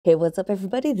Hey, what's up,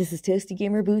 everybody? This is Toasty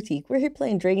Gamer Boutique. We're here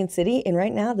playing Dragon City, and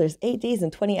right now there's 8 days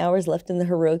and 20 hours left in the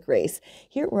heroic race.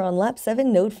 Here we're on lap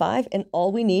 7, node 5, and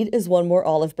all we need is one more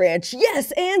olive branch.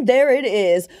 Yes, and there it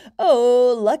is.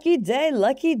 Oh, lucky day,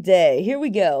 lucky day. Here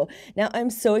we go. Now, I'm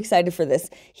so excited for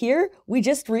this. Here, we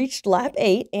just reached lap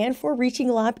 8, and for reaching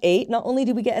lap 8, not only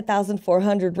do we get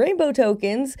 1,400 rainbow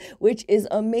tokens, which is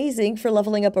amazing for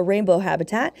leveling up a rainbow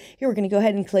habitat. Here, we're going to go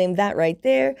ahead and claim that right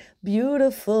there.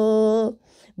 Beautiful.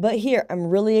 But here, I'm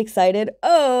really excited.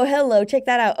 Oh, hello, check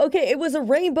that out. Okay, it was a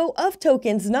rainbow of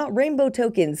tokens, not rainbow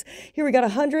tokens. Here we got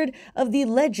 100 of the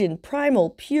legend, primal,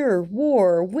 pure,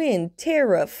 war, wind,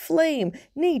 terra, flame,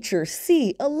 nature,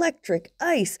 sea, electric,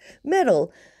 ice,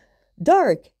 metal,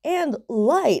 dark, and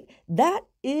light. That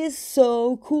is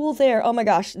so cool there. Oh my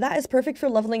gosh, that is perfect for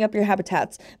leveling up your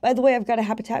habitats. By the way, I've got a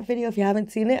habitat video. If you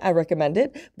haven't seen it, I recommend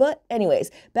it. But anyways,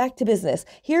 back to business.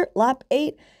 Here, lap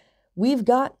 8. We've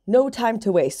got no time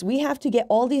to waste. We have to get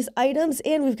all these items,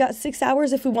 and we've got 6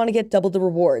 hours if we want to get double the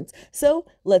rewards. So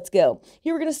let's go.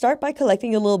 Here we're going to start by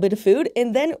collecting a little bit of food,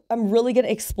 and then I'm really going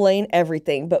to explain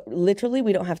everything, but literally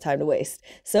we don't have time to waste.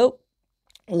 So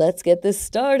let's get this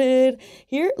started.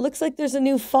 Here, it looks like there's a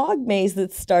new fog maze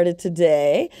that started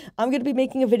today. I'm going to be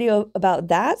making a video about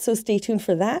that, so stay tuned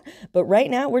for that. But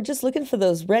right now, we're just looking for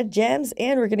those red gems,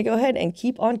 and we're going to go ahead and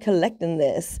keep on collecting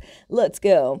this. Let's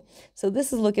go. So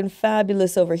this is looking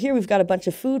fabulous over here. We've got a bunch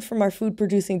of food from our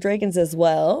food-producing dragons as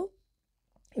well.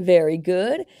 Very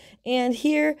good. And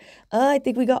here, I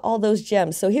think we got all those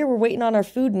gems. So here, we're waiting on our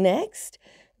food next.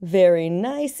 Very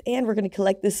nice. And we're going to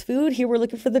collect this food. Here we're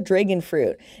looking for the dragon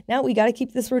fruit. Now we got to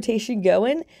keep this rotation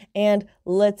going, and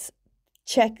let's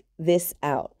check this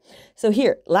out. So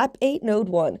here, lap 8, node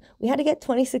 1. We had to get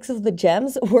 26 of the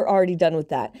gems. We're already done with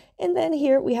that. And then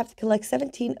here we have to collect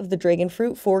 17 of the dragon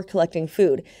fruit for collecting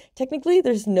food. Technically,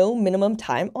 there's no minimum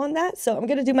time on that, so I'm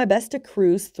going to do my best to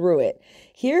cruise through it.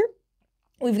 Here,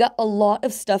 we've got a lot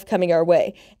of stuff coming our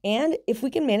way, and if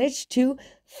we can manage to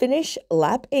finish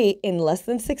lap 8 in less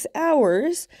than 6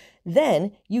 hours,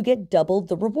 then you get double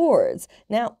the rewards.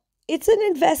 Now, it's an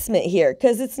investment here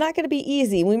because it's not going to be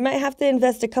easy. We might have to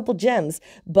invest a couple gems,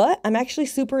 but I'm actually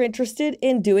super interested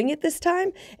in doing it this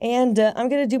time, and I'm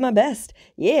going to do my best.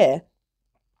 Yeah.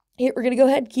 Here, we're going to go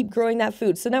ahead and keep growing that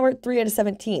food. So now we're at 3 out of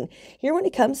 17. Here, when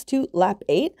it comes to lap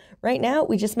 8, right now,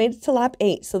 we just made it to lap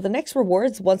 8. So the next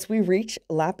rewards, once we reach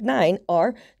lap 9,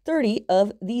 are 30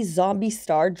 of the zombie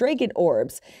star dragon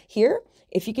orbs. Here,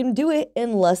 if you can do it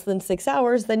in less than 6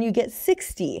 hours, then you get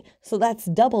 60. So that's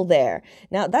double there.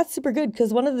 Now, that's super good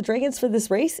because one of the dragons for this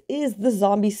race is the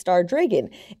zombie star dragon.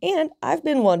 And I've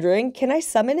been wondering, can I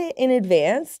summon it in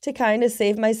advance to kind of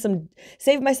save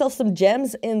myself some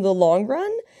gems in the long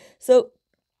run? So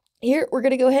here, we're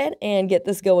going to go ahead and get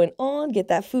this going on, get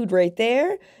that food right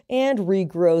there, and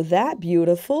regrow that.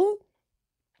 Beautiful.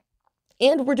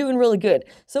 And we're doing really good.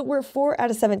 So we're 4 out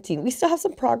of 17. We still have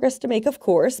some progress to make, of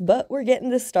course, but we're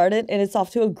getting this started, and it's off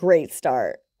to a great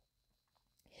start.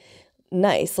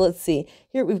 Nice. Let's see.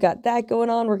 Here, we've got that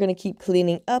going on. We're going to keep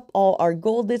cleaning up all our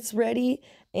gold that's ready,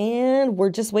 and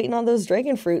we're just waiting on those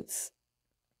dragon fruits.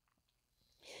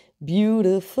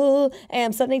 Beautiful. And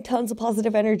I'm sending tons of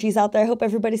positive energies out there. I hope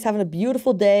everybody's having a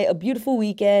beautiful day, a beautiful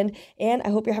weekend, and I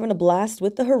hope you're having a blast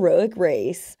with the heroic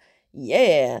race.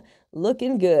 Yeah,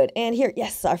 looking good. And here,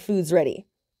 yes, our food's ready.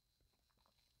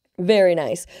 Very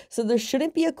nice. So there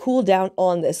shouldn't be a cooldown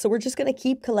on this. So we're just going to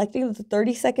keep collecting the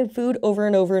 30-second food over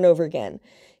and over and over again.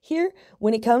 Here,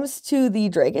 when it comes to the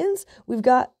dragons, we've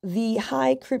got the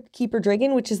high Crypt Keeper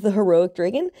dragon, which is the heroic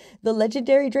dragon. The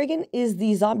legendary dragon is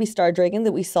the zombie star dragon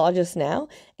that we saw just now.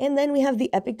 And then we have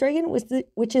the epic dragon,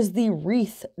 which is the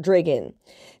wreath dragon.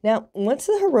 Now, once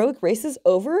the heroic race is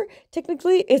over,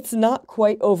 technically it's not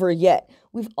quite over yet.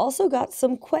 We've also got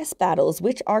some quest battles,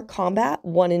 which are combat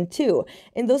 1 and 2.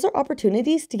 And those are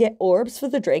opportunities to get orbs for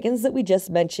the dragons that we just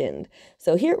mentioned.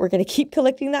 So here, we're going to keep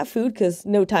collecting that food because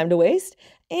no time to waste.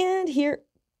 And here,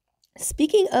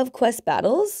 speaking of quest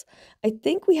battles, I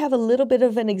think we have a little bit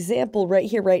of an example right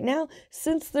here, right now,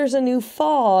 since there's a new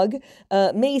fog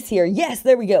maze here. Yes,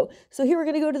 there we go. So here we're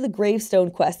going to go to the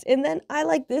gravestone quest. And then I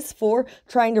like this for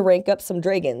trying to rank up some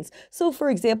dragons. So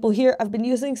for example, here I've been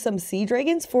using some sea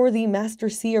dragons for the master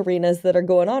sea arenas that are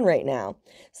going on right now.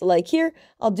 So like here,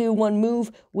 I'll do one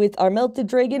move with our melted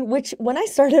dragon, which when I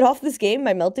started off this game,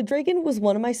 my melted dragon was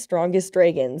one of my strongest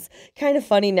dragons. Kind of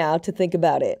funny now to think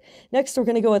about it. Next, we're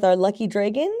going to go with our lucky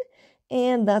dragon.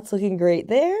 And that's looking great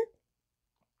there.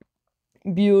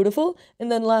 Beautiful.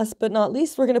 And then last but not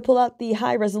least, we're going to pull out the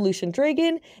high resolution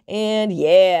dragon. And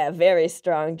yeah, very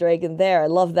strong dragon there. I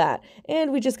love that.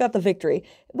 And we just got the victory,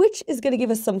 which is going to give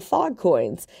us some fog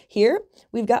coins. Here,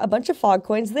 we've got a bunch of fog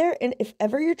coins there. And if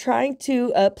ever you're trying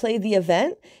to play the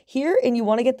event here and you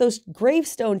want to get those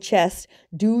gravestone chests,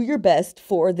 do your best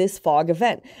for this fog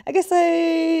event. I guess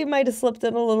I might have slipped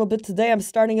in a little bit today. I'm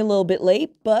starting a little bit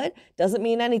late, but doesn't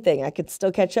mean anything. I could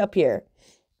still catch up here.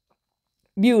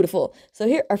 Beautiful. So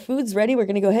here, our food's ready. We're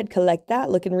going to go ahead and collect that.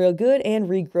 Looking real good. And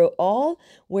regrow all.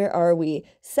 Where are we?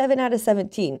 7 out of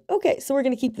 17. Okay, so we're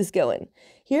going to keep this going.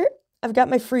 Here, I've got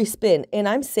my free spin, and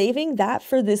I'm saving that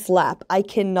for this lap. I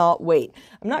cannot wait.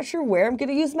 I'm not sure where I'm going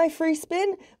to use my free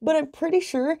spin, but I'm pretty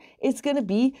sure it's going to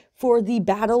be for the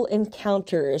battle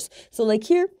encounters. So like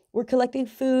here, we're collecting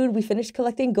food. We finished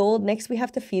collecting gold. Next, we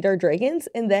have to feed our dragons.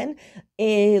 And then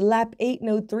lap 8,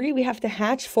 node 3, we have to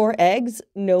hatch 4 eggs.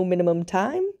 No minimum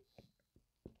time.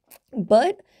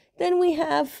 But then we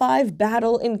have 5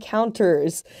 battle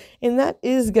encounters. And that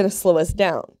is going to slow us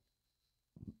down.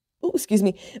 Oh, excuse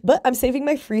me, but I'm saving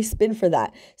my free spin for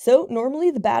that. So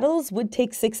normally the battles would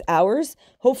take 6 hours.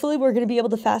 Hopefully we're going to be able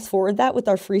to fast forward that with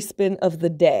our free spin of the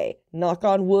day. Knock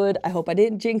on wood. I hope I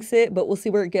didn't jinx it, but we'll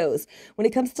see where it goes. When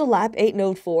it comes to lap 8,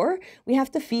 node 4, we have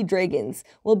to feed dragons.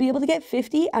 We'll be able to get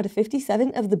 50 out of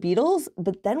 57 of the beetles,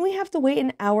 but then we have to wait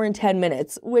an hour and 10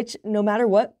 minutes, which no matter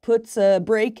what puts a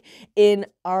break in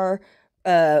our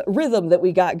rhythm that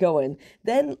we got going.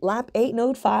 Then lap 8,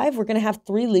 node 5, we're going to have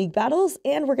 3 league battles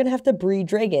and we're going to have to breed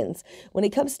dragons. When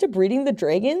it comes to breeding the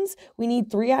dragons, we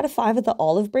need 3 out of 5 of the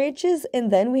olive branches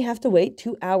and then we have to wait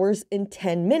 2 hours and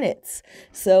 10 minutes.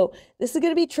 So this is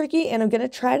going to be tricky and I'm going to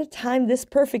try to time this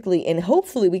perfectly and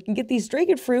hopefully we can get these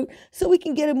dragon fruit so we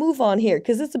can get a move on here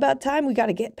because it's about time we got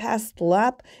to get past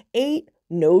lap 8,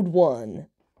 node 1.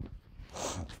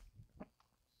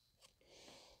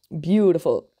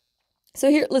 Beautiful. So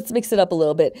here, let's mix it up a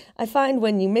little bit. I find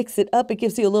when you mix it up, it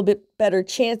gives you a little bit better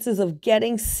chances of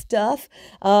getting stuff.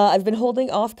 I've been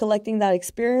holding off collecting that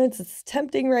experience. It's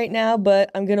tempting right now, but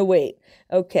I'm going to wait.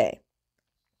 Okay.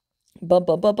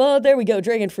 There we go.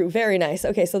 Dragon fruit. Very nice.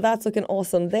 Okay, so that's looking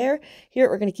awesome there. Here,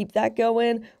 we're going to keep that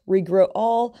going. Regrow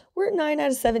all. We're at 9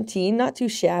 out of 17. Not too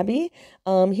shabby.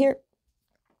 Here,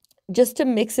 just to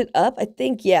mix it up, I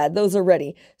think, yeah, those are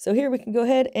ready. So here we can go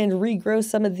ahead and regrow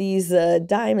some of these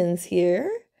diamonds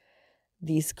here.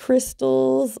 These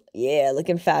crystals. Yeah,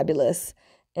 looking fabulous.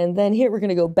 And then here we're going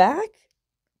to go back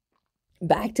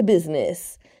to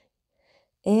business.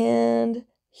 And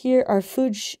here our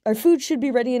food should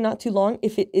be ready in not too long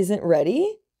if it isn't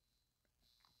ready.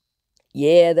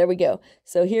 Yeah, there we go.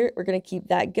 So here we're going to keep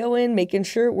that going, making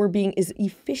sure we're being as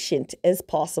efficient as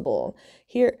possible.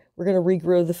 Here we're going to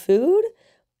regrow the food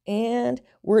and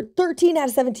we're at 13 out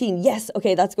of 17. Yes.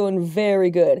 Okay. That's going very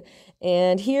good.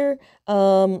 And here,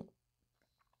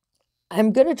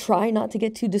 I'm going to try not to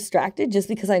get too distracted just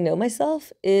because I know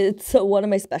myself. It's one of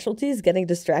my specialties, getting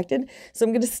distracted. So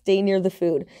I'm going to stay near the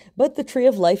food. But the Tree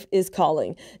of Life is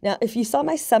calling. Now, if you saw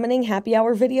my summoning happy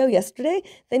hour video yesterday,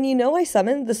 then you know I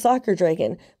summoned the soccer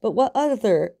dragon. But what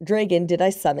other dragon did I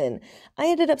summon? I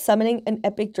ended up summoning an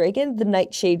epic dragon, the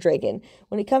Nightshade dragon.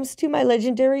 When it comes to my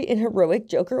legendary and heroic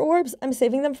Joker orbs, I'm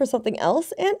saving them for something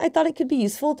else. And I thought it could be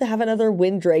useful to have another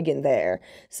wind dragon there.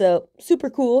 So super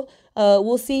cool.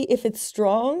 We'll see if it's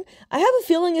strong. I have a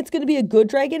feeling it's going to be a good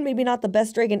dragon, maybe not the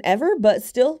best dragon ever, but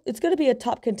still, it's going to be a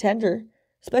top contender,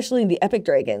 especially in the epic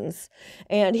dragons.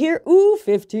 And here, ooh,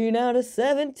 15 out of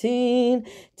 17.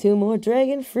 2 more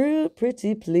dragon fruit,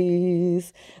 pretty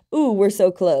please. Ooh, we're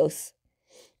so close.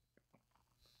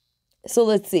 So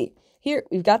let's see. Here,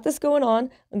 we've got this going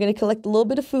on. I'm going to collect a little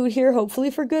bit of food here, hopefully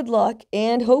for good luck,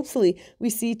 and hopefully we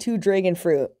see 2 dragon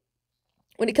fruit.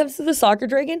 When it comes to the soccer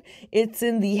dragon, it's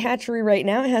in the hatchery right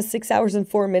now. It has 6 hours and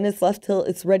 4 minutes left till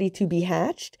it's ready to be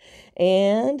hatched.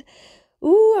 And,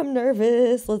 ooh, I'm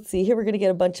nervous. Let's see. Here we're going to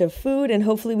get a bunch of food, and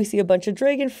hopefully we see a bunch of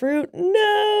dragon fruit.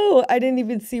 No, I didn't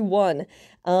even see one.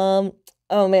 Oh,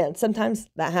 man, sometimes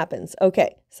that happens.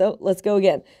 Okay, so let's go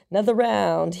again. Another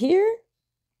round here.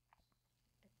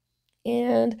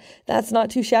 And that's not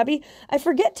too shabby. I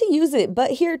forget to use it, but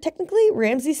here, technically,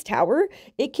 Ramsey's Tower,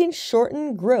 it can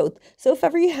shorten growth. So if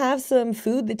ever you have some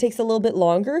food that takes a little bit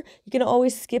longer, you can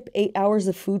always skip 8 hours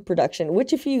of food production,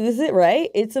 which if you use it right,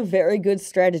 it's a very good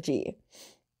strategy.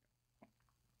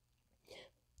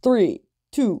 3,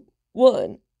 2,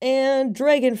 1, and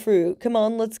dragon fruit. Come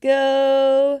on, let's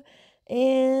go.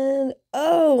 And,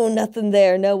 oh, nothing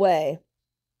there. No way.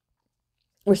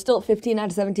 We're still at 15 out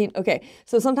of 17. Okay,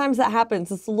 so sometimes that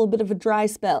happens. It's a little bit of a dry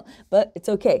spell, but it's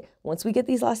okay. Once we get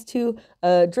these last 2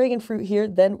 dragon fruit here,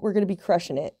 then we're going to be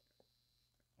crushing it.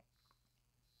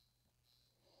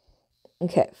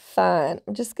 Okay, fine.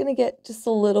 I'm just gonna get just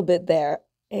a little bit there.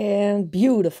 And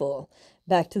beautiful.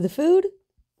 Back to the food.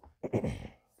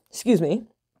 Excuse me.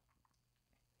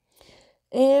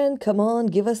 And come on,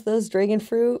 give us those dragon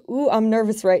fruit. Ooh, I'm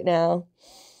nervous right now.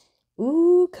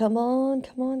 Ooh, come on,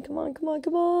 come on, come on, come on,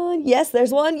 come on. Yes,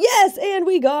 there's one. Yes, and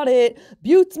we got it.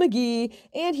 Buttes McGee.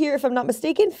 And here, if I'm not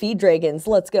mistaken, feed dragons.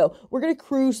 Let's go. We're going to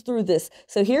cruise through this.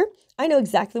 So here, I know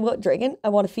exactly what dragon I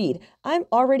want to feed. I'm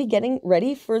already getting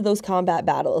ready for those combat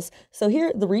battles. So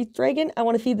here, the wreath dragon, I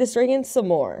want to feed this dragon some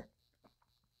more.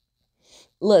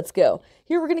 Let's go.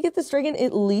 Here, we're going to get this dragon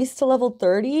at least to level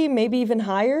 30, maybe even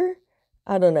higher.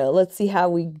 I don't know. Let's see how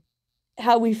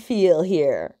we feel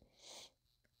here.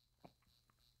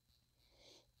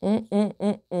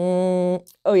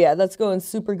 Oh yeah, that's going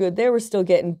super good there. We're still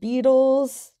getting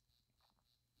beetles.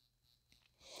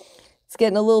 It's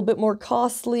getting a little bit more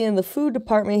costly in the food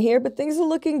department here, but things are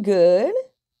looking good.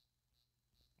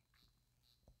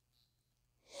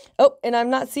 Oh, and I'm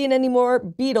not seeing any more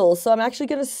beetles, so I'm actually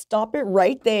going to stop it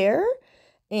right there.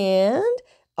 And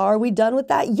are we done with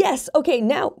that? Yes. Okay,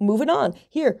 now moving on.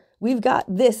 Here, we've got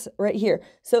this right here.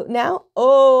 So now,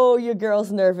 oh, your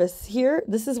girl's nervous. Here,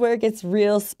 this is where it gets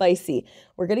real spicy.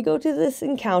 We're going to go to this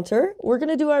encounter. We're going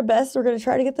to do our best. We're going to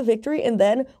try to get the victory, and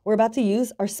then we're about to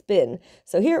use our spin.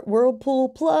 So here, Whirlpool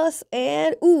Plus,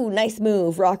 and ooh, nice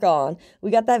move. Rock on.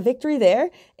 We got that victory there.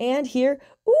 And here,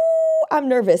 ooh, I'm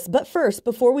nervous. But first,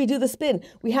 before we do the spin,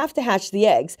 we have to hatch the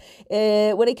eggs.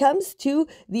 When it comes to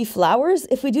the flowers,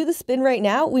 if we do the spin right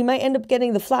now, we might end up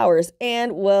getting the flowers.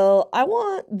 And, well, I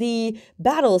want the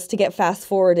battles to get fast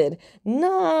forwarded,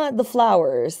 not the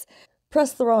flowers.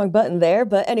 Pressed the wrong button there,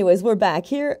 but anyways, we're back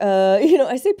here.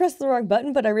 I say press the wrong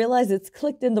button, but I realize it's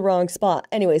clicked in the wrong spot.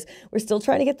 Anyways, we're still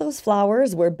trying to get those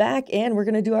flowers. We're back, and we're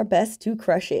going to do our best to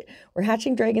crush it. We're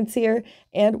hatching dragons here,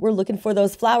 and we're looking for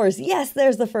those flowers. Yes,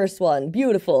 there's the first one.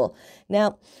 Beautiful.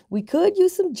 Now, we could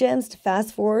use some gems to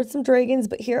fast forward some dragons,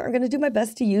 but here I'm going to do my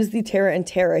best to use the Terra and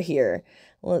Terra here.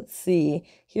 Let's see.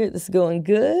 Here, this is going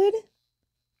good.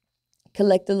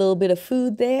 Collect a little bit of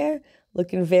food there.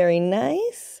 Looking very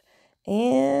nice.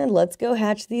 And let's go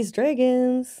hatch these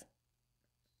dragons.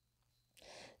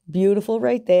 Beautiful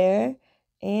right there.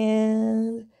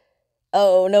 And,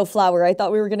 oh, no flower. I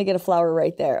thought we were going to get a flower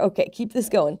right there. Okay, keep this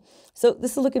going. So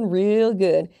this is looking real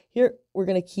good. Here, we're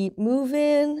going to keep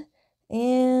moving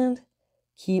and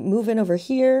keep moving over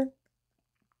here.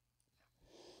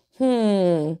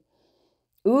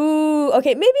 Ooh,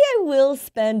 okay, maybe I will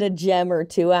spend a gem or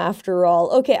two after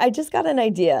all. Okay, I just got an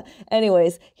idea.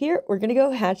 Anyways, here, we're going to go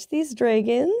hatch these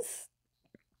dragons.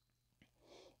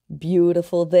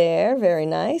 Beautiful there, very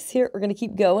nice. Here, we're going to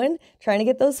keep going, trying to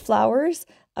get those flowers.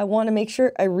 I want to make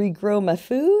sure I regrow my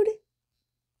food.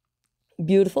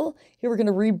 Beautiful. Here, we're going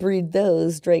to rebreed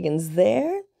those dragons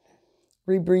there.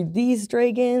 Rebreed these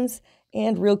dragons,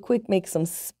 and real quick, make some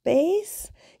space.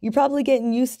 You're probably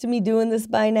getting used to me doing this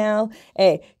by now.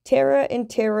 Hey, Terra and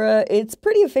Terra, it's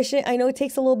pretty efficient. I know it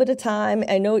takes a little bit of time.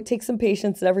 I know it takes some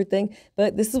patience and everything,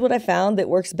 but this is what I found that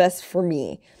works best for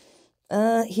me.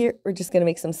 Here, we're just going to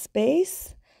make some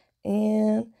space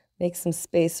and make some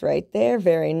space right there.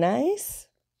 Very nice.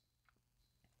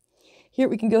 Here,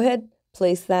 we can go ahead,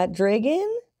 place that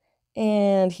dragon.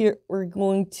 And here, we're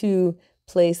going to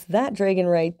place that dragon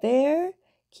right there.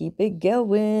 Keep it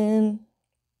going.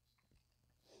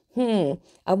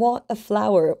 I want a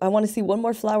flower. I want to see one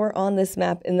more flower on this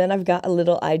map, and then I've got a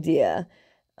little idea.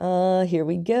 Here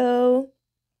we go.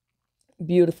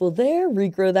 Beautiful there.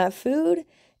 Regrow that food,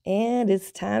 and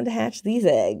it's time to hatch these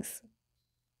eggs.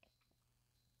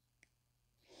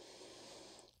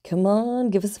 Come on,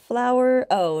 give us a flower.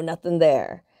 Oh, nothing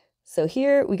there. So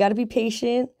here, we got to be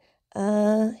patient.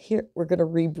 Here, we're going to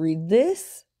rebreed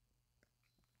this.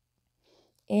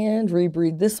 And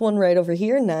rebreed this one right over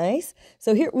here. Nice.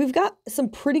 So here we've got some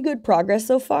pretty good progress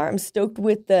so far. I'm stoked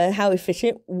with how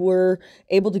efficient we're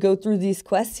able to go through these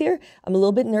quests here. I'm a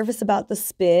little bit nervous about the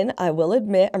spin. I will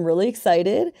admit I'm really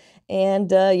excited. And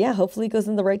yeah, hopefully it goes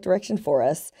in the right direction for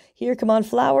us. Here, come on,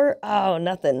 flower. Oh,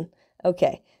 nothing.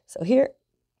 Okay, so here,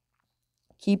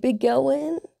 keep it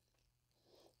going.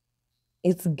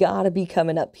 It's got to be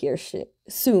coming up here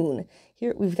soon.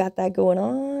 Here, we've got that going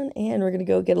on, and we're going to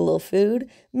go get a little food,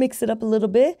 mix it up a little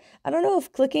bit. I don't know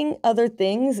if clicking other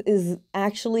things is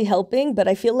actually helping, but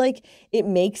I feel like it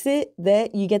makes it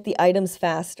that you get the items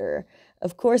faster.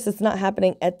 Of course, it's not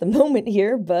happening at the moment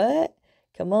here, but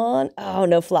come on. Oh,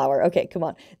 no flower. Okay, come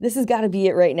on. This has got to be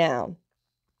it right now.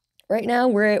 Right now,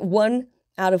 we're at 1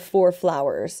 out of 4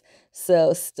 flowers,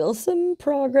 so still some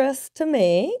progress to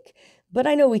make, but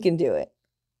I know we can do it.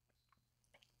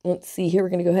 Let's see here. We're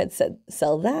going to go ahead and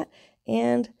sell that.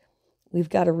 And we've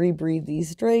got to rebreed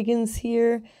these dragons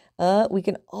here. We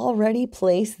can already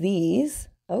place these.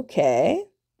 Okay.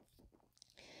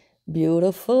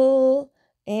 Beautiful.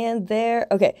 And there.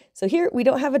 Okay, so here we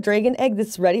don't have a dragon egg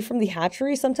that's ready from the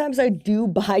hatchery. Sometimes I do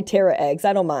buy Terra eggs.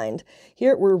 I don't mind.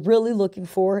 Here we're really looking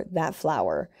for that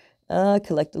flower.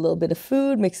 Collect a little bit of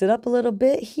food, mix it up a little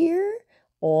bit here.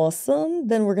 Awesome.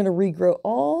 Then we're going to regrow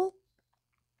all.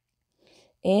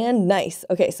 And nice.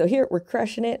 Okay, so here we're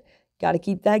crushing it. Got to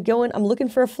keep that going. I'm looking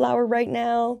for a flower right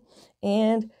now.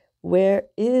 And where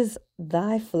is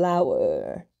thy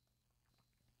flower?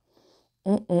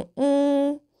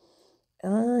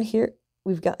 Here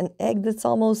we've got an egg that's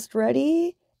almost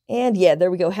ready. And yeah, there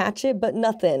we go. Hatch it, but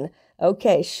nothing.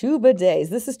 Okay, Shuba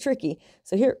days. This is tricky.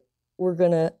 So here we're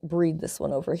going to breed this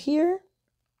one over here.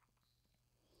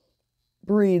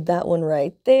 Breed that one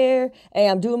right there. Hey,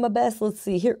 I'm doing my best. Let's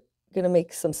see here. Going to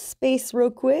make some space real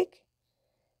quick.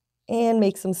 And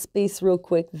make some space real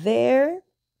quick there.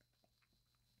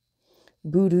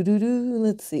 Boo-doo-doo-doo.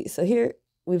 Let's see. So here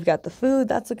we've got the food.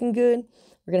 That's looking good.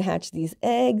 We're going to hatch these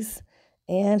eggs.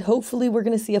 And hopefully we're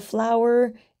going to see a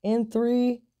flower in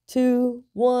 3, 2,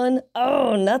 1.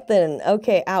 Oh, nothing.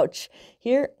 Okay, ouch.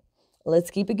 Here,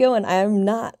 let's keep it going. I'm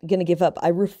not going to give up. I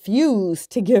refuse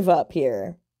to give up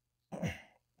here.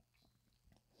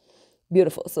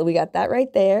 Beautiful. So we got that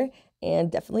right there. And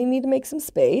definitely need to make some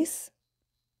space.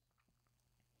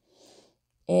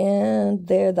 And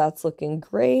there, that's looking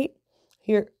great.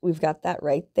 Here, we've got that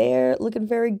right there. Looking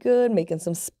very good. Making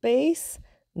some space.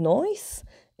 Nice.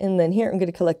 And then here, I'm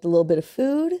going to collect a little bit of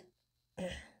food.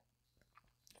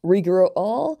 Regrow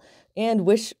all. And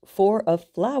wish for a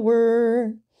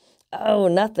flower. Oh,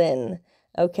 nothing.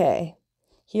 Okay.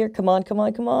 Here, come on, come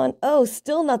on, come on. Oh,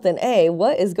 still nothing. Hey,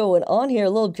 what is going on here? A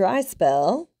little dry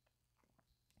spell.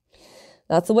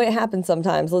 That's the way it happens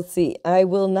sometimes. Let's see. I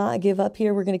will not give up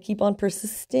here. We're going to keep on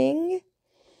persisting.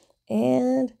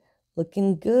 And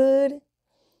looking good.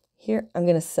 Here, I'm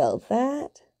going to sell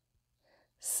that.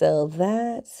 Sell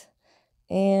that.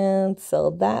 And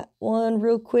sell that one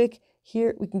real quick.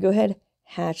 Here, we can go ahead,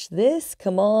 hatch this.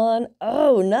 Come on.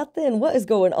 Oh, nothing. What is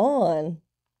going on?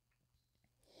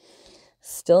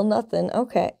 Still nothing.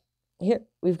 Okay. Here,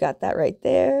 we've got that right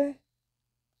there.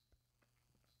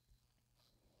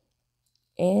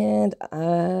 And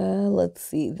let's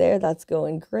see there. That's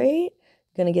going great.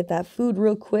 Gonna get that food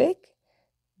real quick.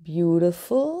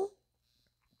 Beautiful.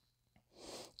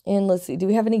 And let's see. Do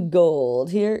we have any gold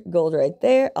here? Gold right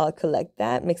there. I'll collect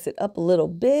that. Mix it up a little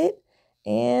bit.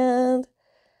 And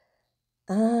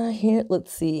here,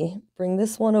 let's see. Bring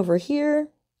this one over here.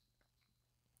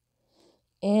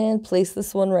 And place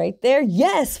this one right there.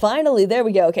 Yes, finally, there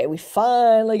we go. Okay, we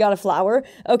finally got a flower.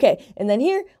 Okay, and then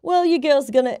here, well, you girls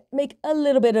are gonna make a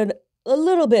little bit of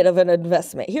an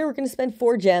investment. Here we're going to spend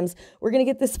 4 gems. We're going to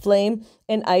get this flame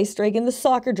and ice dragon, the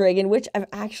soccer dragon, which I've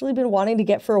actually been wanting to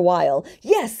get for a while.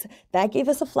 Yes, that gave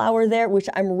us a flower there, which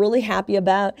I'm really happy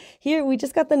about. Here we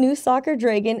just got the new soccer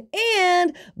dragon,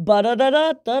 and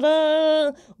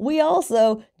ba-da-da-da-da-da, we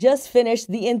also just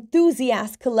finished the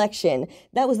enthusiast collection.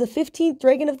 That was the 15th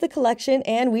dragon of the collection,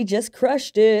 and we just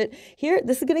crushed it. Here,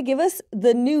 this is going to give us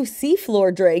the new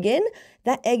seafloor dragon.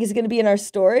 That egg is going to be in our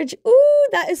storage. Ooh,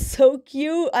 that is so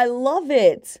cute. I love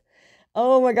it.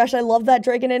 Oh my gosh, I love that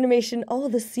dragon animation. Oh,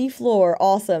 the seafloor.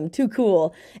 Awesome. Too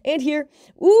cool. And here,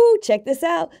 ooh, check this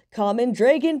out. Common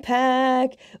dragon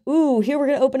pack. Ooh, here we're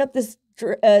going to open up this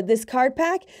card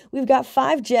pack. We've got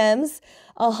 5 gems,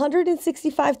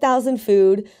 165,000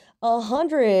 food,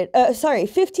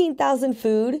 15,000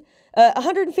 food,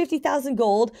 150,000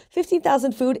 gold,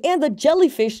 15,000 food, and the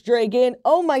jellyfish dragon.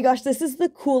 Oh my gosh, this is the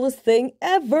coolest thing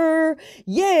ever.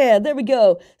 Yeah, there we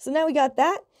go. So now we got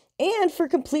that. And for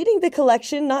completing the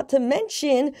collection, not to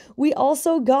mention, we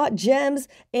also got gems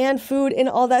and food and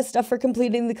all that stuff for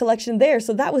completing the collection there.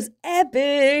 So that was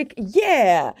epic.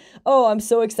 Yeah. Oh, I'm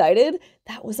so excited.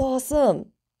 That was awesome.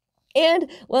 And,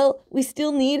 well, we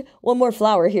still need one more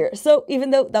flower here. So even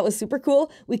though that was super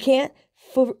cool, we can't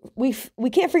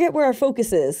forget where our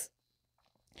focus is.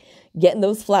 Getting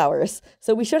those flowers.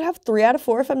 So we should have 3 out of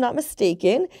 4 if I'm not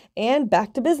mistaken. And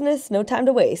back to business. No time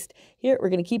to waste. Here, we're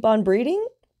going to keep on breeding.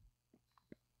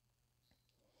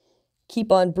 Keep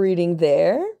on breeding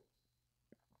there.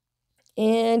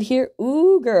 And here,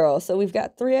 ooh, girl. So we've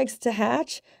got 3 eggs to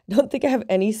hatch. Don't think I have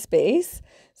any space.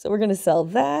 So we're going to sell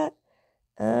that.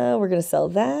 We're going to sell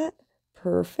that.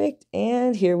 Perfect.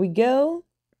 And here we go.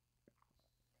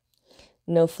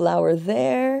 No flower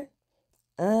there.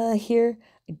 Here,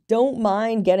 I don't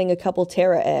mind getting a couple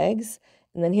Terra eggs.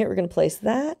 And then here, we're going to place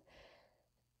that.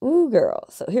 Ooh, girl.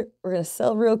 So here, we're going to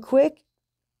sell real quick.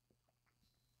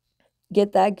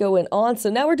 Get that going on. So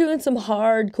now we're doing some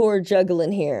hardcore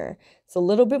juggling here. It's a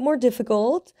little bit more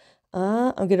difficult.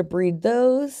 I'm going to breed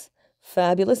those.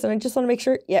 Fabulous. And I just want to make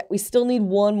sure, yeah, we still need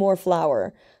one more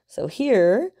flower. So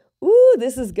here, ooh,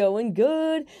 this is going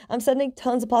good. I'm sending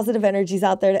tons of positive energies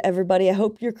out there to everybody. I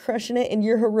hope you're crushing it in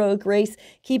your heroic race.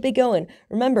 Keep it going.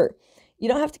 Remember, you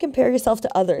don't have to compare yourself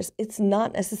to others. It's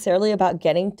not necessarily about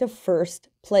getting to first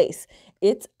place.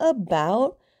 It's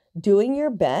about doing your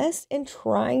best and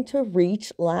trying to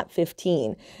reach lap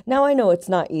 15. Now, I know it's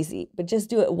not easy, but just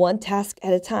do it one task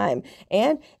at a time.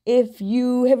 And if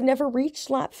you have never reached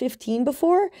lap 15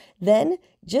 before, then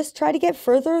just try to get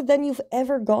further than you've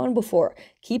ever gone before.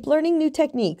 Keep learning new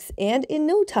techniques, and in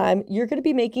no time, you're going to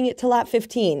be making it to lap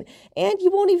 15, and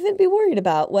you won't even be worried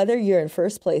about whether you're in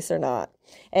first place or not.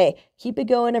 Hey, keep it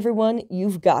going, everyone.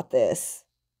 You've got this.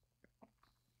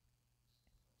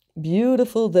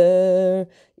 Beautiful there.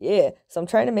 Yeah, so I'm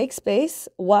trying to make space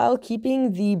while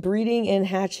keeping the breeding and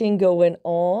hatching going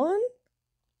on.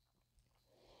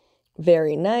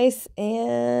 Very nice.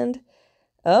 And,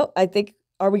 oh, I think,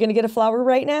 are we going to get a flower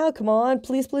right now? Come on,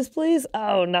 please, please, please.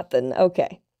 Oh, nothing.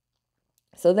 Okay.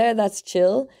 So there, that's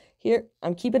chill. Here,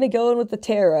 I'm keeping it going with the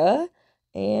Terra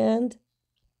and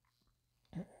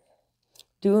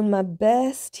doing my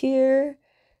best here.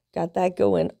 Got that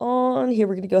going on. Here,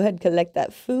 we're going to go ahead and collect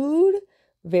that food.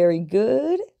 Very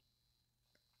good.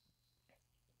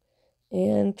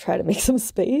 And try to make some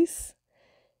space.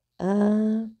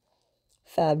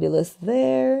 Fabulous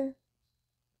there.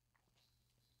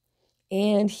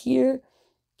 And here,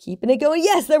 keeping it going.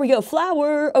 Yes, there we go.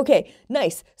 Flower. Okay,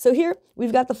 nice. So here,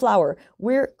 we've got the flower.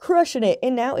 We're crushing it.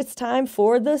 And now it's time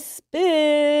for the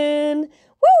spin.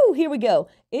 Woo! Here we go.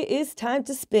 It is time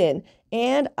to spin.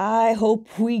 And I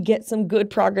hope we get some good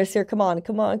progress here. Come on,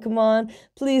 come on, come on.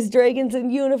 Please, dragons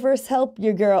and universe, help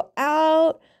your girl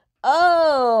out.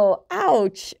 Oh,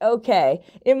 ouch. Okay.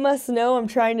 It must know I'm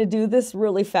trying to do this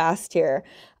really fast here.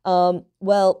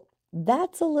 Well,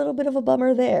 that's a little bit of a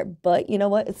bummer there, but you know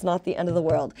what? It's not the end of the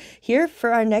world. Here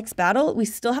for our next battle, we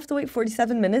still have to wait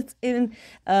 47 minutes in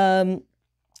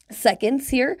seconds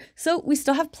here. So we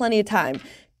still have plenty of time.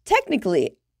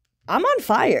 Technically, I'm on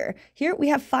fire. Here we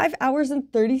have 5 hours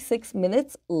and 36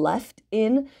 minutes left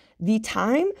in the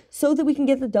time so that we can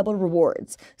get the double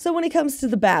rewards. So when it comes to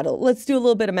the battle, let's do a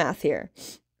little bit of math here.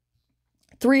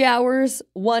 3 hours,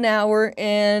 1 hour,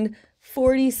 and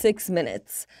 46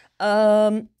 minutes.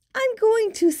 I'm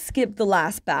going to skip the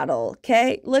last battle,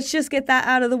 okay? Let's just get that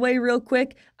out of the way real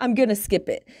quick. I'm going to skip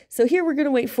it. So here we're going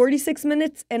to wait 46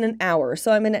 minutes and an hour.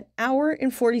 So I'm in an hour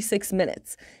and 46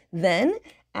 minutes. Then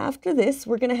after this,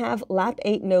 we're going to have lap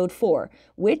 8, node 4,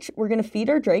 which we're going to feed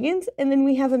our dragons, and then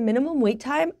we have a minimum wait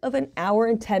time of an hour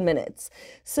and 10 minutes.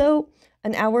 So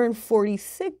an hour and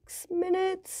 46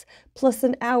 minutes plus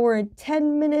an hour and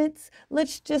 10 minutes.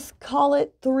 Let's just call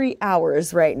it 3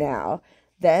 hours right now.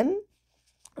 Then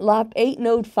lap 8,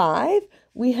 node 5,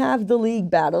 we have the league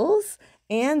battles,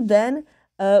 and then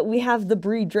we have the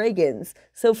breed dragons.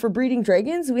 So for breeding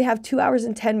dragons, we have 2 hours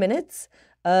and 10 minutes.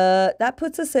 That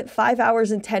puts us at 5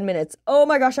 hours and 10 minutes. Oh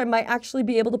my gosh, I might actually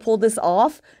be able to pull this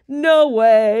off. No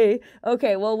way.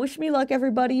 Okay, well, wish me luck,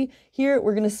 everybody. Here,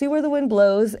 we're going to see where the wind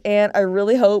blows, and I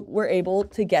really hope we're able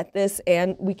to get this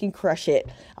and we can crush it.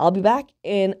 I'll be back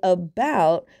in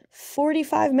about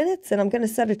 45 minutes, and I'm going to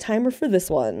set a timer for this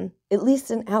one. At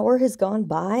least an hour has gone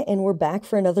by, and we're back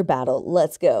for another battle.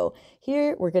 Let's go.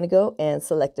 Here, we're going to go and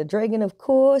select a dragon, of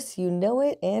course. You know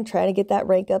it, and try to get that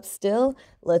rank up still.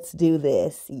 Let's do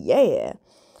this. Yeah.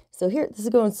 So here, this is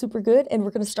going super good, and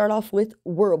we're going to start off with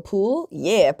Whirlpool.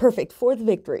 Yeah, perfect for the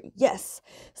victory. Yes.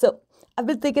 So I've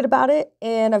been thinking about it,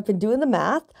 and I've been doing the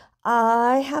math.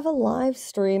 I have a live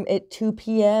stream at 2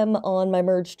 p.m. on my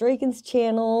Merged Dragons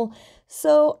channel,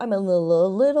 so I'm in a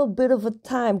little bit of a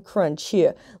time crunch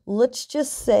here. Let's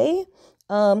just say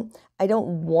I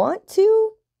don't want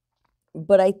to,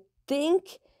 but I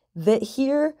think that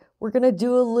here we're going to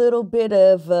do a little bit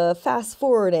of fast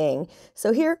forwarding.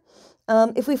 So here,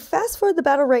 if we fast forward the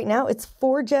battle right now, it's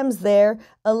 4 gems there,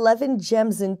 11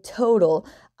 gems in total.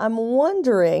 I'm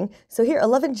wondering, so here,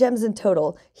 11 gems in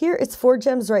total. Here, it's 4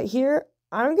 gems right here.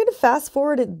 I'm going to fast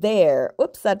forward it there.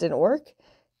 Oops, that didn't work.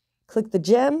 Click the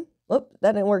gem. Oop,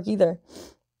 that didn't work either.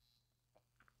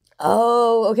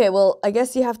 Oh, okay, well, I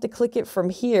guess you have to click it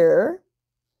from here.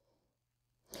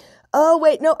 Oh,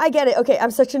 wait, no, I get it. Okay,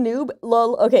 I'm such a noob.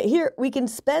 Lol. Okay, here, we can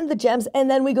spend the gems, and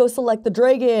then we go select the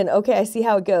dragon. Okay, I see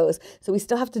how it goes. So we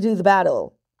still have to do the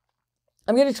battle.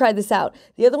 I'm going to try this out.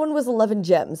 The other one was 11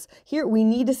 gems. Here, we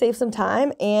need to save some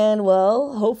time, and,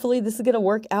 well, hopefully this is going to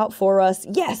work out for us.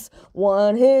 Yes!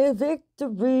 One hit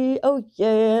victory. Oh,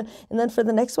 yeah. And then for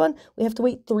the next one, we have to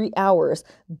wait 3 hours.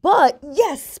 But,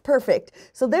 yes! Perfect.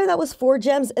 So there, that was 4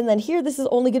 gems, and then here, this is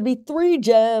only going to be 3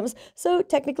 gems. So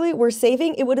technically, we're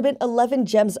saving. It would have been 11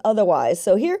 gems otherwise.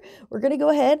 So here, we're going to go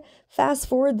ahead, fast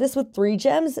forward this with 3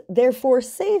 gems, therefore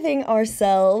saving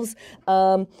ourselves,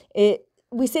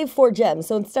 we saved 4 gems,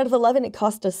 so instead of 11, it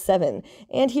cost us 7.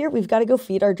 And here, we've got to go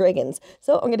feed our dragons.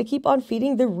 So I'm going to keep on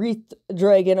feeding the wreath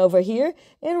dragon over here,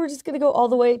 and we're just going to go all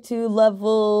the way to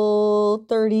level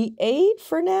 38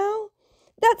 for now.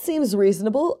 That seems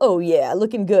reasonable. Oh yeah,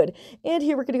 looking good. And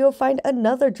here, we're going to go find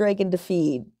another dragon to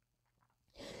feed.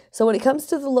 So when it comes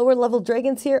to the lower level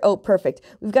dragons here, oh, perfect.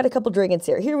 We've got a couple dragons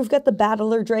here. Here, we've got the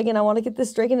battler dragon. I want to get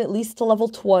this dragon at least to level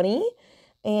 20.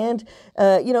 And,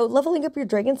 leveling up your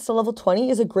dragons to level 20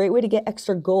 is a great way to get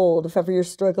extra gold if ever you're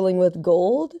struggling with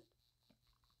gold.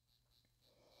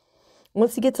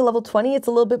 Once you get to level 20, it's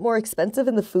a little bit more expensive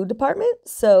in the food department.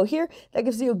 So here, that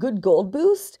gives you a good gold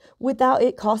boost without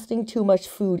it costing too much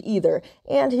food either.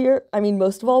 And here, I mean,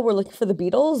 most of all, we're looking for the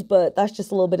beetles, but that's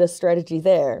just a little bit of strategy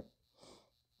there.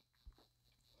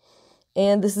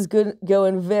 And this is good,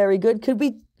 going very good. Could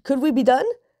we be done?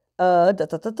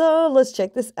 Let's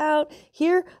check this out.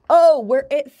 Here, oh, we're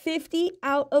at 50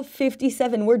 out of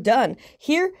 57. We're done.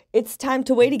 Here, it's time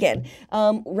to wait again.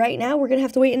 Right now, we're going to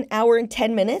have to wait an hour and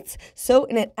 10 minutes. So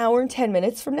in an hour and 10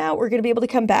 minutes from now, we're going to be able to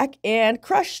come back and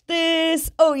crush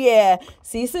this. Oh, yeah.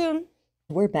 See you soon.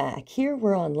 We're back. Here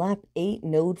we're on lap 8,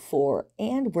 node 4,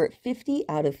 and we're at 50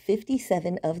 out of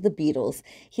 57 of the beetles.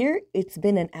 Here it's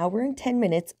been an hour and 10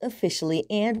 minutes officially,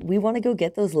 and we want to go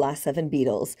get those last 7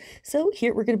 beetles. So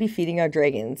here we're going to be feeding our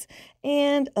dragons.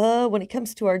 And when it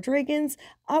comes to our dragons,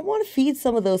 I want to feed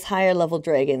some of those higher level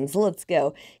dragons. Let's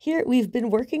go. Here we've been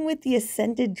working with the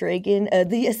ascended dragon,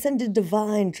 the ascended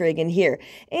divine dragon here.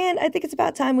 And I think it's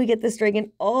about time we get this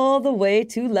dragon all the way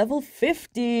to level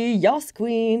 50. Yas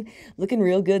queen. Looking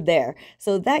real good there.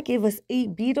 So that gave us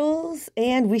 8 beetles,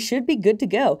 and we should be good to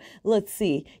go. Let's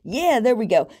see. Yeah, there we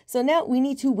go. So now we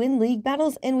need to win league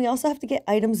battles, and we also have to get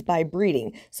items by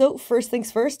breeding. So first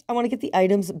things first, I want to get the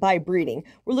items by breeding.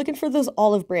 We're looking for those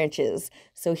olive branches.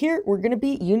 So here we're going to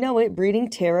be, you know it, breeding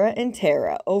Terra and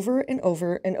Terra over and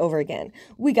over and over again.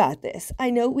 We got this.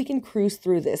 I know we can cruise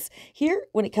through this. Here,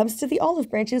 when it comes to the olive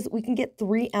branches, we can get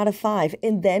 3 out of 5,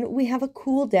 and then we have a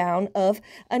cooldown of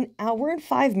an hour and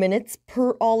 5 minutes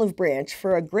per olive branch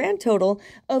for a grand total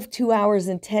of 2 hours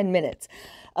and 10 minutes.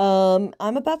 I'm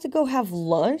about to go have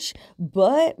lunch,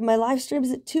 but my live stream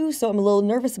is at 2, so I'm a little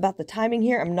nervous about the timing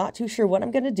here. I'm not too sure what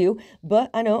I'm going to do, but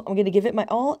I know I'm going to give it my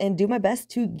all and do my best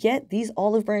to get these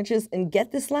olive branches and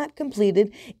get this lap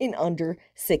completed in under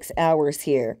 6 hours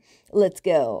here. Let's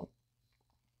go.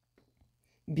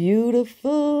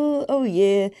 Beautiful. Oh,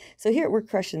 yeah. So here we're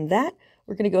crushing that.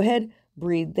 We're going to go ahead,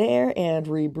 breed there and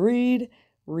rebreed.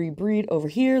 Rebreed over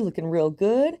here, looking real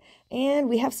good. And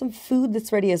we have some food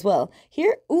that's ready as well.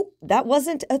 Here, ooh, that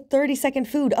wasn't a 30-second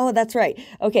food. Oh, that's right.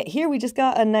 Okay, here we just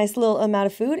got a nice little amount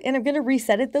of food, and I'm going to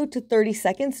reset it, though, to 30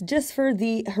 seconds just for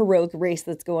the heroic race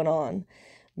that's going on.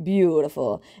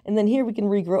 Beautiful. And then here we can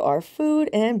regrow our food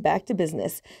and back to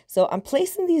business. So I'm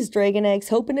placing these dragon eggs,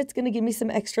 hoping it's going to give me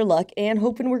some extra luck, and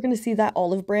hoping we're going to see that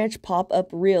olive branch pop up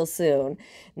real soon.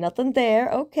 Nothing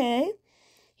there. Okay.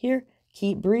 Here,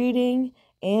 keep breeding.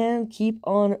 And keep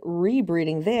on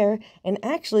rebreeding there. And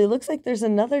actually, it looks like there's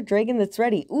another dragon that's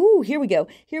ready. Ooh, here we go.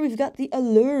 Here we've got the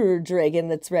allure dragon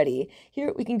that's ready.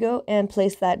 Here we can go and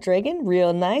place that dragon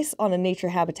real nice on a nature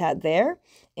habitat there.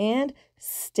 And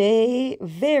stay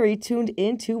very tuned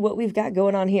into what we've got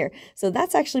going on here. So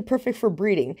that's actually perfect for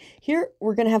breeding. Here,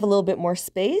 we're going to have a little bit more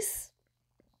space.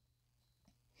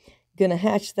 Gonna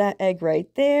hatch that egg right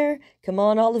there. Come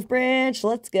on, olive branch,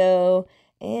 let's go.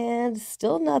 And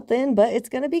still nothing, but it's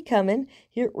going to be coming.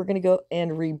 Here, we're going to go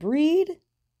and rebreed.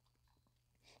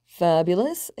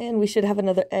 Fabulous. And we should have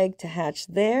another egg to hatch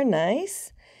there.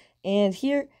 Nice. And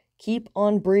here, keep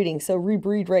on breeding. So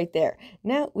rebreed right there.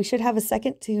 Now, we should have a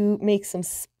second to make some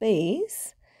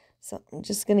space. So I'm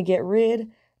just going to get rid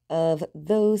of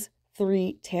those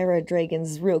 3 Terra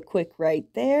dragons real quick right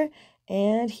there.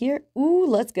 And here, ooh,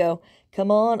 let's go. Come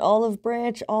on, olive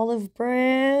branch, olive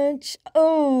branch.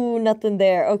 Oh, nothing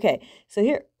there. Okay, so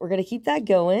here, we're going to keep that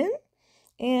going.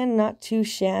 And not too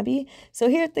shabby. So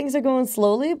here, things are going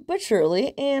slowly but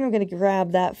surely. And I'm going to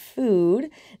grab that food.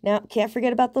 Now, can't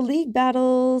forget about the league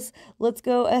battles. Let's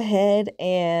go ahead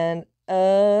and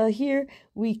here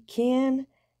we can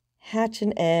hatch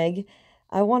an egg.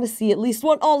 I want to see at least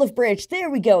one olive branch. There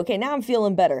we go. Okay, now I'm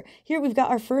feeling better. Here we've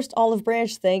got our first olive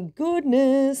branch, thank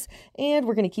goodness. And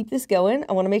we're going to keep this going.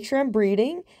 I want to make sure I'm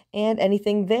breeding. And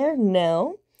anything there?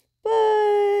 No.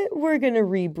 But we're going to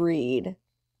rebreed.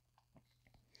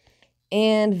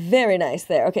 And very nice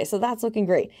there. Okay, so that's looking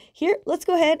great. Here, let's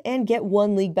go ahead and get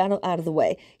one league battle out of the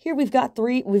way. Here we've got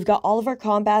 3. We've got all of our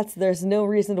combats. There's no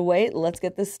reason to wait. Let's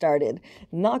get this started.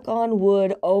 Knock on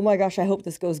wood. Oh my gosh, I hope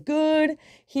this goes good.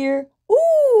 Here.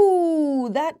 Ooh,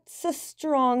 that's a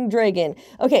strong dragon.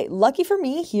 Okay, lucky for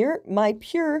me here, my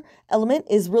pure element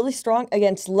is really strong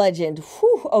against legend.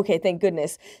 Whew, okay, thank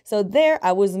goodness. So there,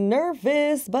 I was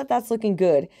nervous, but that's looking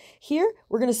good. Here,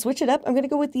 we're going to switch it up. I'm going to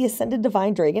go with the Ascended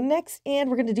Divine Dragon next, and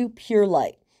we're going to do pure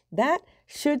light. That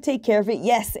should take care of it.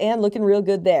 Yes, and looking real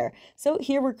good there. So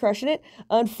here we're crushing it.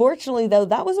 Unfortunately, though,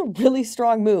 that was a really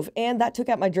strong move, and that took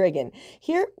out my dragon.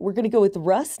 Here, we're going to go with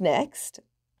Rust next.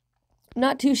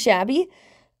 Not too shabby.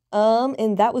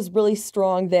 And that was really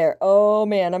strong there. Oh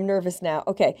man, I'm nervous now.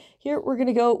 Okay, here we're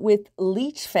gonna go with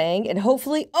Leech Fang and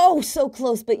hopefully, oh, so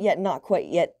close, but yet not quite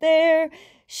yet there.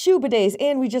 Shuba days,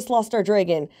 and we just lost our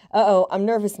dragon. Uh-oh, I'm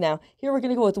nervous now. Here we're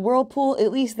gonna go with Whirlpool.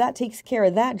 At least that takes care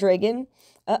of that dragon.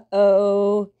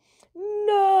 Uh-oh.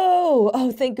 No!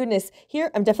 Oh, thank goodness.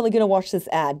 Here, I'm definitely gonna watch this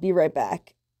ad. Be right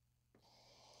back.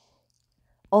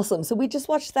 Awesome, so we just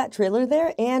watched that trailer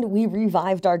there and we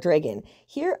revived our dragon.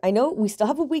 Here, I know we still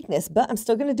have a weakness, but I'm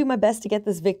still gonna do my best to get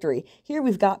this victory. Here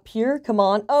we've got pure, come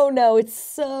on. Oh no, it's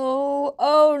so,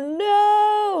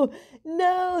 oh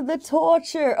no, the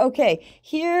torture. Okay,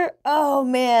 here, oh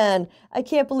man, I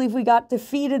can't believe we got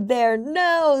defeated there.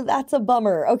 No, that's a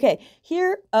bummer. Okay,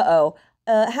 here, uh-oh.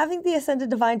 Having the Ascended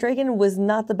Divine Dragon was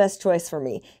not the best choice for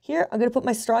me. Here, I'm going to put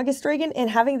my strongest dragon, and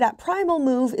having that primal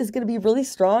move is going to be really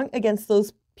strong against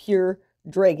those pure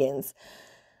dragons.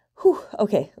 Whew,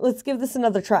 okay, let's give this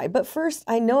another try. But first,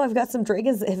 I know I've got some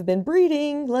dragons that have been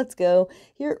breeding. Let's go.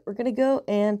 Here, we're going to go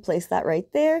and place that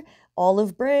right there.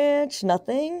 Olive branch,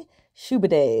 nothing. Shuba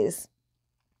days.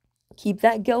 Keep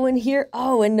that going here.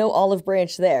 Oh, and no olive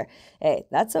branch there. Hey,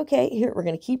 that's okay. Here, we're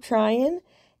going to keep trying.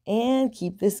 And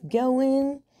keep this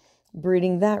going,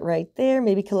 breeding that right there.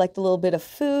 Maybe collect a little bit of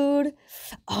food.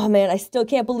 Oh man, I still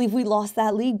can't believe we lost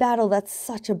that league battle. That's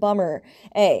such a bummer.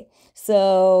 Hey,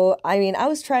 so, I mean, I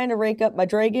was trying to rank up my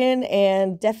dragon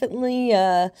and definitely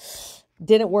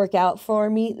didn't work out for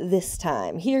me this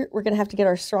time. Here, we're going to have to get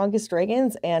our strongest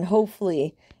dragons and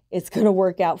hopefully it's going to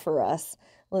work out for us.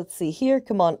 Let's see here.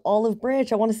 Come on, olive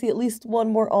branch. I want to see at least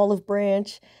one more olive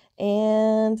branch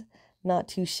and not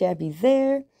too shabby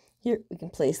there. Here, we can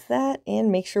place that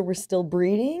and make sure we're still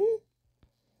breeding.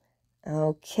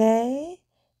 Okay.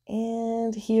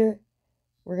 And here,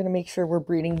 we're going to make sure we're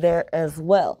breeding there as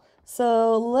well.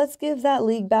 So let's give that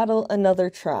league battle another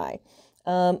try.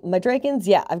 My dragons,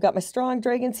 yeah, I've got my strong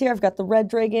dragons here. I've got the red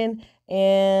dragon,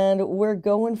 and we're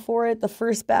going for it. The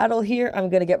first battle here, I'm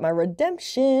going to get my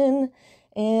redemption.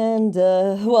 And,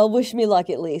 well, wish me luck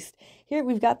at least. Here,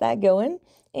 we've got that going.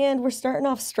 And we're starting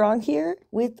off strong here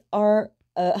with our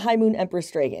High Moon Empress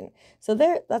Dragon. So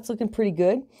there, that's looking pretty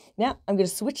good. Now, I'm going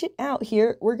to switch it out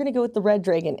here. We're going to go with the Red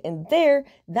Dragon. And there,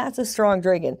 that's a strong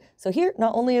dragon. So here,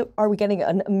 not only are we getting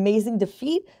an amazing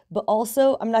defeat, but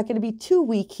also I'm not going to be too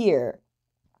weak here.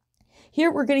 Here,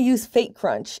 we're going to use Fate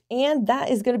Crunch. And that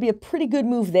is going to be a pretty good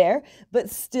move there. But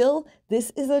still,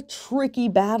 this is a tricky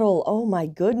battle. Oh my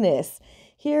goodness.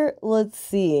 Here, let's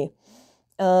see.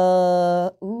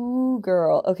 Ooh,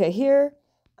 girl. Okay, here,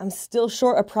 I'm still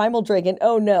short a primal dragon.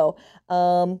 Oh, no.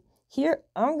 Here,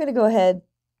 I'm going to go ahead.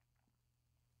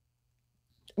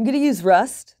 I'm going to use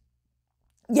Rust.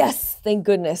 Yes, thank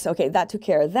goodness. Okay, that took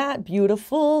care of that.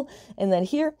 Beautiful. And then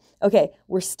here, okay,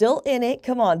 we're still in it.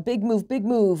 Come on, big move, big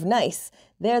move. Nice.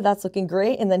 There, that's looking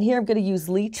great. And then here, I'm going to use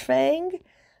Leech Fang.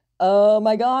 Oh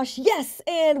my gosh, yes,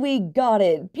 and we got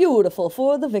it. Beautiful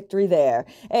for the victory there.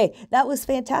 Hey, that was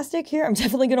fantastic here. I'm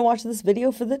definitely going to watch this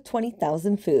video for the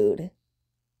 20,000 food.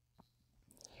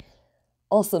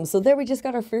 Awesome, so there we just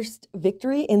got our first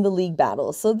victory in the league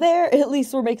battle. So there, at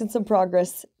least we're making some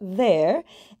progress there.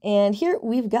 And here,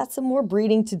 we've got some more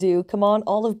breeding to do. Come on,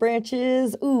 olive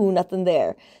branches. Ooh, nothing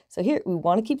there. So here, we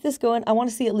want to keep this going. I want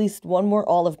to see at least one more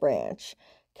olive branch.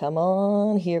 Come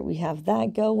on, here we have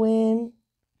that going.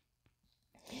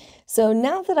 So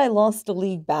now that I lost a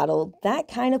league battle, that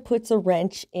kind of puts a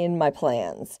wrench in my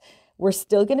plans. We're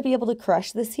still going to be able to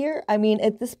crush this here. I mean,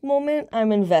 at this moment,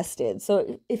 I'm invested.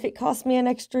 So if it costs me an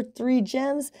extra 3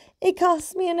 gems, it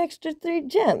costs me an extra 3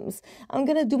 gems. I'm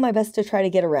going to do my best to try to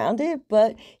get around it.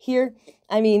 But here,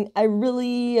 I mean, I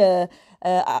really,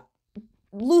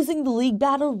 losing the league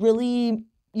battle really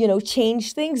you know,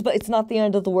 change things, but it's not the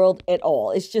end of the world at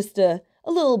all. It's just a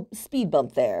little speed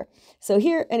bump there. So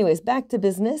here, anyways, back to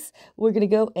business. We're going to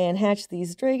go and hatch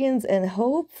these dragons, and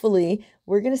hopefully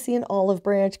we're going to see an olive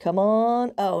branch. Come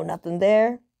on. Oh, nothing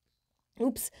there.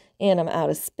 Oops. And I'm out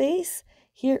of space.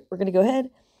 Here, we're going to go ahead,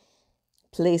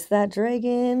 place that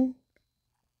dragon.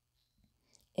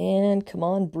 And come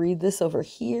on, breed this over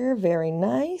here. Very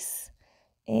nice.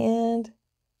 And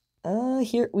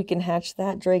here we can hatch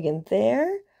that dragon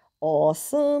there.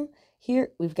 Awesome. Here,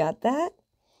 we've got that.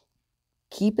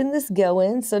 Keeping this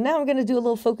going. So now I'm going to do a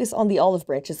little focus on the olive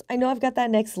branches. I know I've got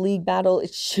that next league battle.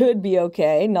 It should be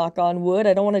okay. Knock on wood.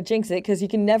 I don't want to jinx it because you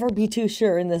can never be too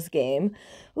sure in this game.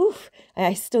 Oof.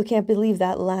 I still can't believe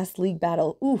that last league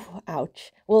battle. Oof.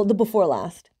 Ouch. Well, the before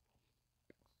last.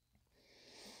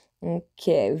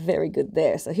 Okay. Very good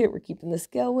there. So here we're keeping this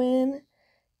going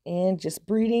and just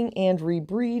breeding and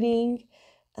rebreeding.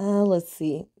 Let's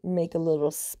see. Make a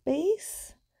little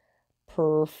space.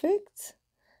 Perfect.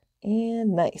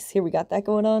 And nice. Here we got that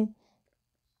going on.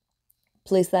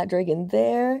 Place that dragon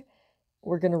there.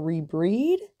 We're going to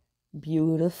rebreed.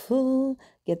 Beautiful.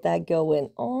 Get that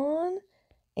going on.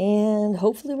 And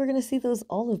hopefully we're going to see those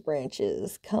olive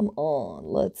branches. Come on.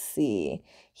 Let's see.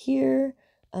 Here,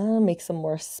 make some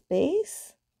more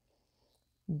space.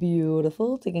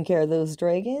 Beautiful. Taking care of those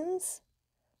dragons.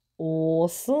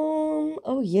 Awesome.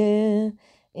 Oh, yeah.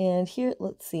 And here,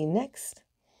 let's see next.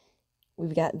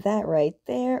 We've got that right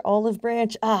there. Olive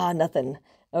branch. Ah, nothing.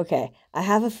 Okay. I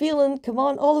have a feeling. Come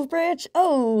on, olive branch.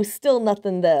 Oh, still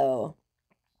nothing though.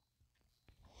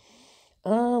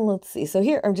 Let's see. So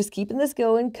here, I'm just keeping this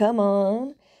going. Come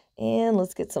on. And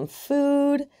let's get some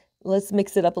food. Let's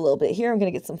mix it up a little bit. Here, I'm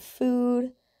going to get some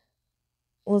food.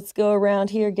 Let's go around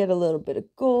here, get a little bit of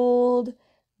gold.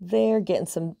 There, getting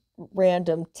some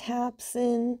random taps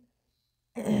in.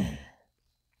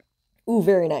 Ooh,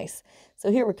 very nice.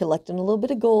 So here we're collecting a little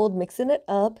bit of gold, mixing it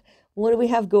up. What do we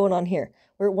have going on here?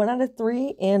 We're at 1 out of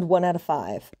 3 and 1 out of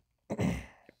 5.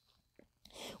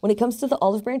 When it comes to the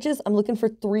olive branches, I'm looking for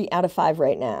 3 out of 5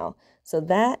 right now. So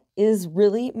that is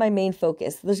really my main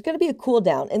focus. There's going to be a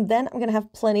cooldown, and then I'm going to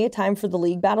have plenty of time for the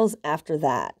league battles after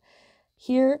that.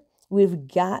 Here, we've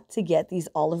got to get these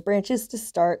olive branches to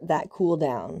start that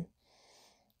cooldown.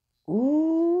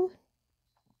 Ooh.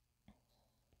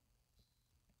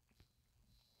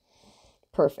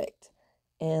 Perfect.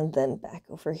 And then back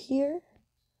over here,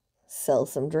 sell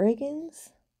some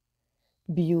dragons.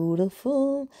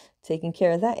 Beautiful. Taking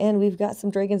care of that. And we've got some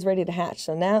dragons ready to hatch.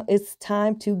 So now it's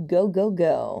time to go, go,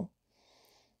 go.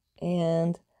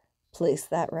 And place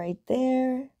that right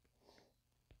there.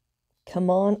 Come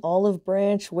on, olive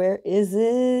branch. Where is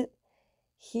it?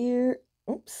 Here.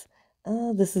 Oops.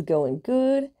 This is going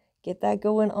good. Get that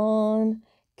going on.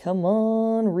 Come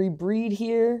on, rebreed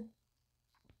here.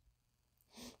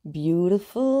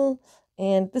 Beautiful.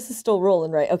 And this is still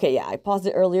rolling, right? Okay, yeah, I paused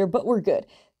it earlier, but we're good.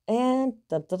 And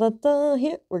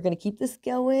here, we're going to keep this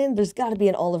going. There's got to be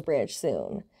an olive branch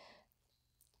soon.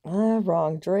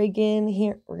 Wrong dragon.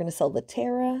 Here, we're going to sell the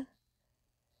Terra.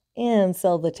 And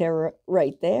sell the Terra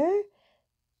right there.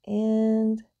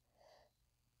 And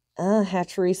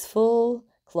hatchery's full.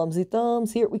 Clumsy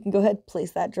thumbs. Here, we can go ahead and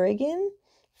place that dragon.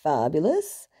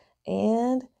 Fabulous.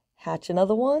 And hatch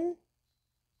another one.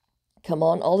 Come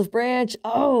on, olive branch.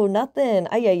 Oh, nothing.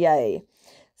 Ay, ay, ay.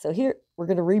 So here, we're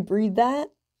going to rebreed that.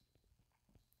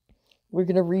 We're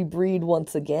going to rebreed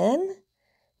once again.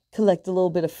 Collect a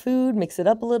little bit of food. Mix it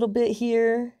up a little bit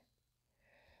here.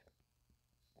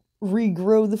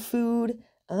 Regrow the food.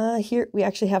 Here, we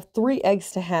actually have 3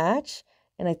 eggs to hatch.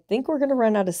 And I think we're going to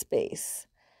run out of space.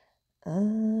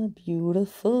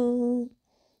 Beautiful.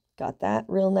 Got that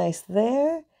real nice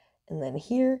there. And then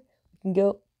here, we can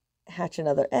go hatch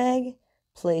another egg,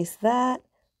 place that.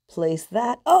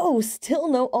 Oh, still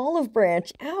no olive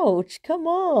branch. Ouch, come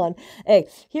on. Hey,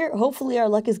 here, hopefully our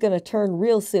luck is going to turn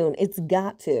real soon. It's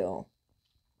got to.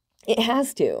 It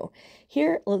has to.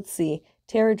 Here, let's see.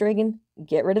 Terra Dragon,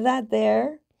 get rid of that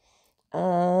there.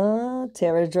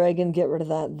 Terra Dragon, get rid of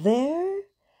that there.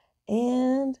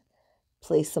 And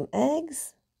place some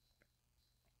eggs.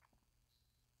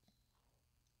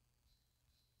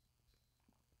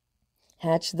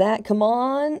 Hatch that, come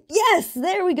on. Yes,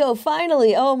 there we go,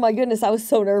 finally. Oh my goodness, I was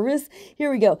so nervous.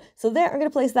 Here we go. So there, I'm gonna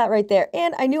place that right there.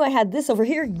 And I knew I had this over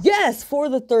here. Yes, for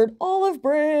the 3rd olive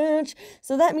branch.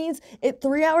 So that means at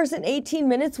 3 hours and 18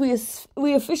 minutes,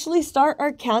 we officially start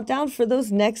our countdown for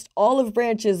those next olive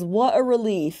branches. What a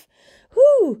relief.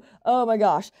 Whew, oh my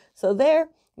gosh. So there,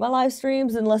 my live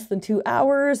stream's in less than 2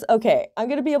 hours. Okay, I'm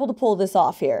gonna be able to pull this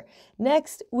off here.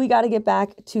 Next, we gotta get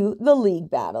back to the league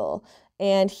battle.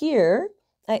 And here,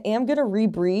 I am going to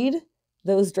rebreed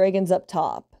those dragons up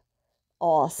top.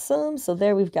 Awesome. So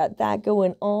there we've got that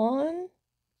going on.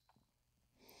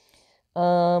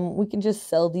 We can just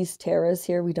sell these Terras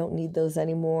here. We don't need those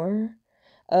anymore.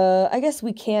 I guess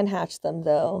we can hatch them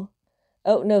though.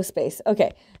 Oh, no space.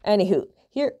 Okay. Anywho,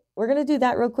 here, we're going to do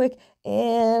that real quick.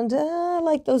 And I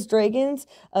like those dragons.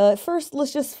 First,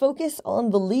 let's just focus on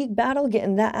the league battle,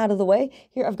 getting that out of the way.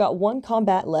 Here, I've got 1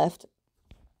 combat left.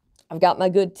 I've got my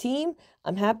good team.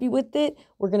 I'm happy with it.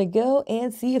 We're going to go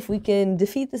and see if we can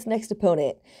defeat this next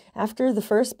opponent. After the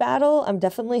first battle, I'm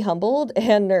definitely humbled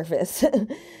and nervous.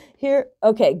 Here,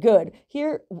 okay, good.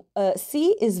 Here,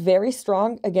 C is very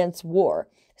strong against war.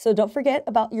 So don't forget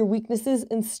about your weaknesses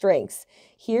and strengths.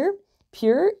 Here,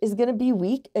 Pure is going to be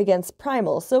weak against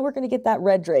Primal. So we're going to get that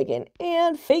red dragon.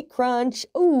 And Fake Crunch.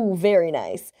 Ooh, very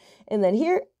nice. And then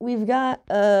here, we've got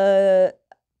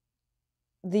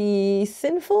the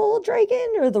Sinful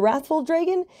Dragon or the Wrathful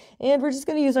Dragon. And we're just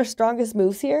going to use our strongest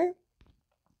moves here.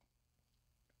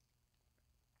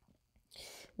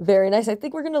 Very nice. I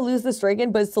think we're going to lose this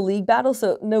dragon, but it's the league battle,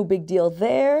 so no big deal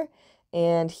there.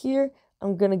 And here,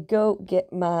 I'm going to go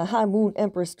get my High Moon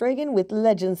Empress Dragon with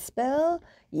Legend Spell.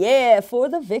 Yeah, for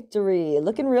the victory.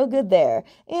 Looking real good there.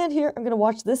 And here, I'm going to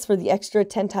watch this for the extra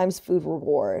 10 times food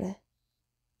reward.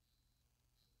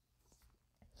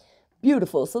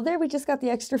 Beautiful. So there we just got the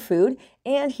extra food.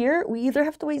 And here we either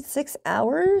have to wait 6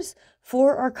 hours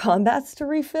for our combats to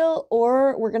refill,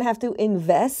 or we're going to have to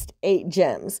invest 8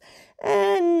 gems.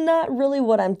 And not really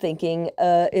what I'm thinking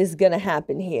is going to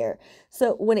happen here.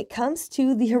 So when it comes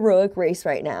to the heroic race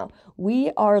right now,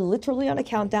 we are literally on a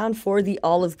countdown for the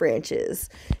olive branches.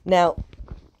 Now,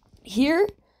 here,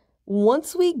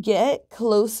 once we get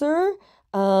closer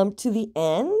to the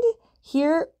end,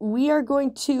 here we are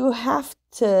going to have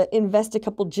to invest a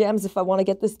couple gems if I want to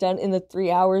get this done in the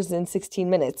 3 hours and 16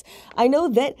 minutes. I know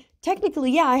that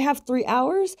technically, yeah, I have 3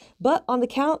 hours, but on the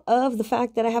count of the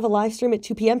fact that I have a live stream at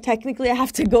 2 p.m., technically I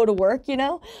have to go to work, you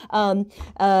know?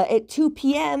 At 2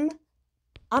 p.m.,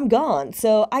 I'm gone.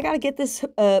 So I got to get this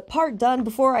part done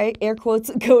before I, air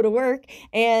quotes, go to work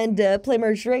and play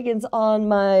Merge Dragons on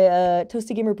my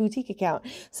Toasty Gamer Boutique account.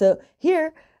 So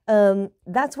here,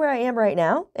 that's where I am right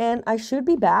now, and I should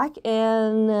be back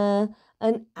in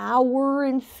an hour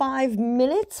and 5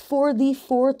 minutes for the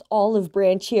 4th olive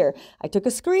branch here. I took a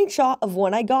screenshot of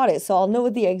when I got it, so I'll know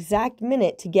the exact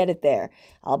minute to get it there.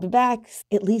 I'll be back.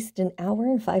 At least an hour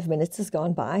and 5 minutes has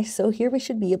gone by, so here we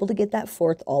should be able to get that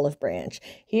 4th olive branch.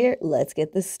 Here, let's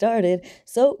get this started.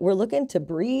 So we're looking to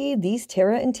breed these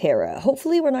Terra and Terra.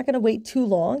 Hopefully we're not going to wait too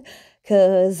long,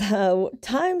 because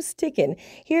time's ticking.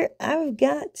 Here, I've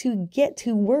got to get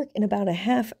to work in about a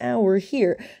half hour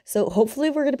here. So hopefully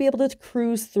we're going to be able to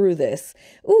cruise through this.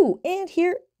 Ooh, and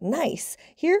here, nice.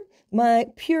 Here, my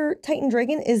pure Titan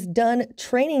Dragon is done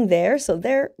training there. So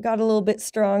there, got a little bit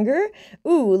stronger.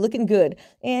 Ooh, looking good.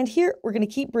 And here, we're going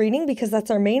to keep breeding because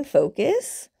that's our main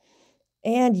focus.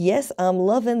 And yes, I'm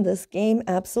loving this game,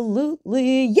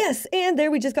 absolutely. Yes, and there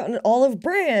we just got an olive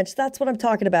branch. That's what I'm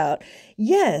talking about.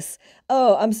 Yes.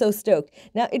 Oh, I'm so stoked.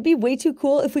 Now, it'd be way too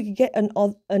cool if we could get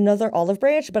another olive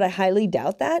branch, but I highly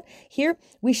doubt that. Here,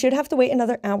 we should have to wait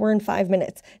another hour and 5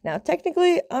 minutes. Now,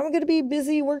 technically, I'm going to be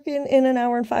busy working in an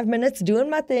hour and 5 minutes, doing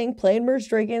my thing, playing Merge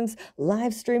Dragons,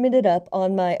 live streaming it up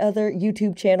on my other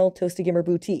YouTube channel, Toasty Gamer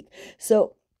Boutique.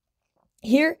 So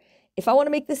here, if I want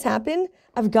to make this happen,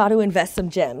 I've got to invest some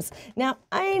gems. Now,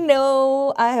 I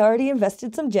know I already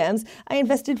invested some gems. I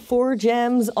invested 4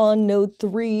 gems on node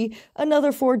 3,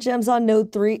 another 4 gems on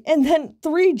node 3, and then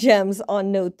 3 gems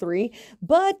on node 3.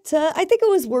 But I think it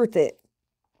was worth it.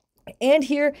 And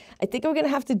here, I think I'm going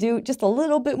to have to do just a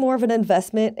little bit more of an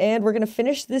investment, and we're going to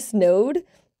finish this node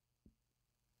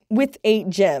with 8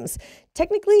 gems.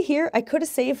 Technically here, I could have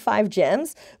saved 5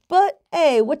 gems, but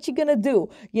hey, what you gonna do?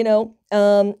 You know,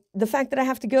 the fact that I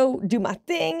have to go do my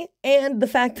thing and the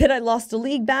fact that I lost a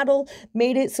league battle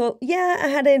made it so, yeah, I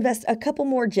had to invest a couple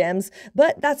more gems,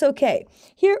 but that's okay.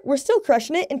 Here, we're still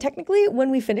crushing it, and technically, when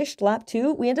we finished lap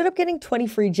 2, we ended up getting 20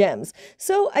 free gems.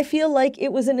 So I feel like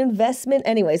it was an investment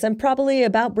anyways. I'm probably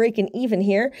about breaking even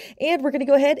here, and we're gonna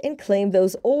go ahead and claim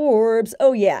those orbs.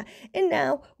 Oh yeah, and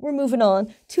now we're moving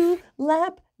on to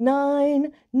lap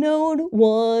 9, node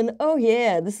 1. Oh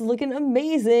yeah, this is looking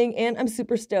amazing, and I'm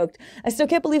super stoked. I still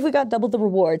can't believe we got double the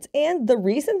rewards, and the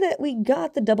reason that we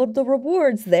got the double the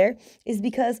rewards there is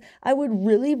because I would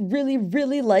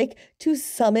really like to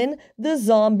summon the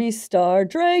Zombie Star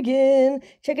Dragon.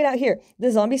 Check it out here. The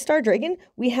Zombie Star Dragon,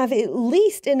 we have at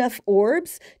least enough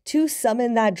orbs to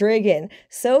summon that dragon.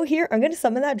 So here, I'm going to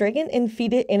summon that dragon and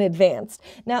feed it in advance.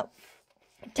 Now,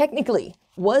 technically,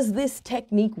 was this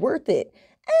technique worth it?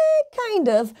 Kind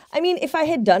of. I mean, if I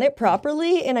had done it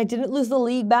properly and I didn't lose the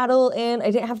league battle and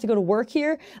I didn't have to go to work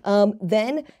here,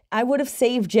 then I would have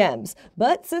saved gems.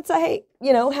 But since I,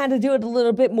 had to do it a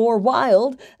little bit more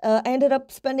wild, I ended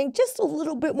up spending just a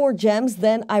little bit more gems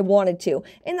than I wanted to.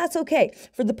 And that's okay.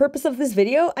 For the purpose of this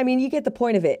video, I mean, you get the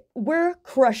point of it. We're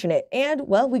crushing it. And,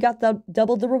 well, we got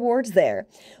double the rewards there.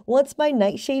 Once my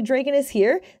Nightshade Dragon is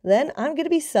here, then I'm going to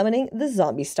be summoning the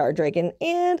Zombie Star Dragon.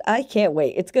 And I can't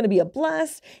wait. It's going to be a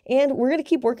blast. And we're going to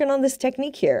keep working on this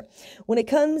technique here. When it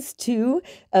comes to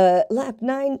lap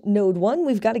 9, node 1,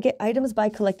 we've got to get items by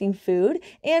collecting food,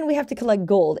 and we have to collect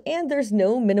gold, and there's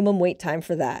no minimum wait time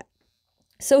for that.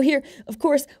 So here, of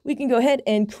course, we can go ahead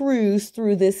and cruise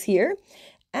through this here.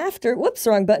 After, whoops,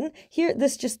 wrong button. Here,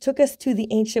 this just took us to the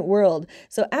ancient world.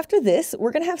 So after this,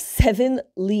 we're going to have 7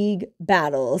 league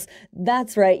battles.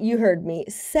 That's right, you heard me.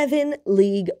 7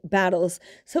 league battles.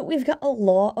 So we've got a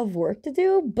lot of work to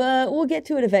do, but we'll get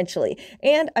to it eventually.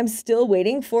 And I'm still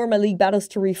waiting for my league battles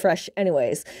to refresh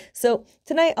anyways. So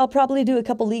tonight, I'll probably do a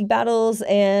couple league battles,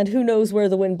 and who knows where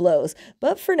the wind blows.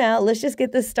 But for now, let's just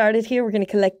get this started here. We're going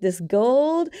to collect this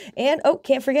gold. And, oh,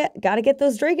 can't forget, got to get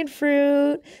those dragon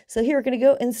fruit. So here, we're going to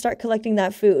go and start collecting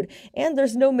that food. And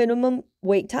there's no minimum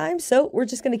wait time, so we're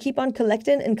just going to keep on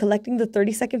collecting and collecting the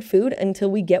 30-second food until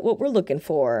we get what we're looking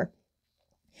for.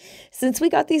 Since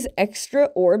we got these extra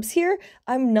orbs here,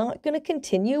 I'm not going to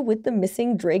continue with the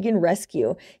missing dragon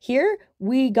rescue. Here,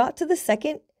 we got to the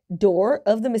second door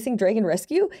of the missing dragon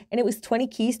rescue, and it was 20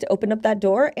 keys to open up that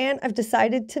door, and I've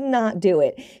decided to not do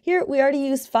it. Here, we already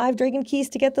used 5 dragon keys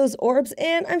to get those orbs,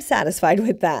 and I'm satisfied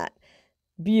with that.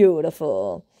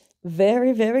 Beautiful.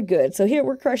 Very, very good. So here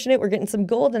we're crushing it. We're getting some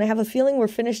gold, and I have a feeling we're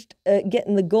finished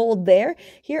getting the gold there.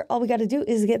 Here, all we got to do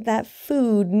is get that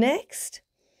food next.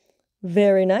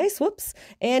 Very nice. Whoops.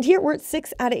 And here we're at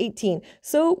 6 out of 18.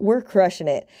 So we're crushing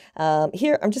it.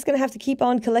 Here, I'm just going to have to keep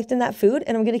on collecting that food,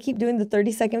 and I'm going to keep doing the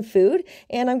 30-second food.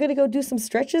 And I'm going to go do some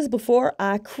stretches before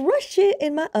I crush it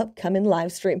in my upcoming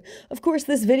live stream. Of course,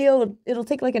 this video, it'll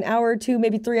take like an hour or 2,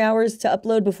 maybe 3 hours to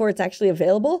upload before it's actually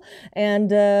available. And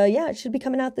yeah, it should be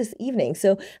coming out this evening.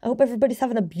 So I hope everybody's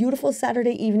having a beautiful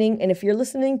Saturday evening. And if you're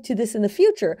listening to this in the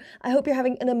future, I hope you're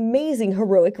having an amazing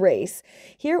heroic race.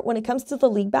 Here, when it comes to the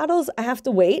league battles, I have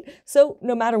to wait. So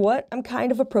no matter what, I'm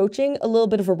kind of approaching a little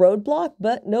bit of a roadblock,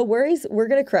 but no worries, we're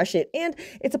going to crush it. And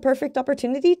it's a perfect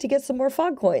opportunity to get some more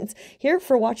fog coins. Here,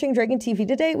 for watching Dragon TV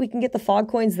today, we can get the fog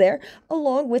coins there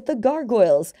along with the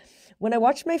gargoyles. When I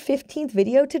watched my 15th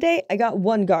video today, I got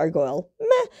 1 gargoyle.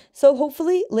 Meh. So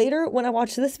hopefully later when I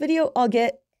watch this video, I'll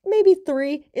get maybe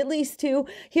 3, at least 2.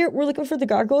 Here, we're looking for the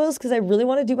gargoyles because I really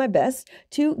want to do my best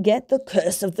to get the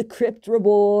Curse of the Crypt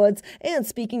rewards. And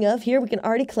speaking of, here, we can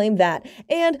already claim that.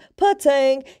 And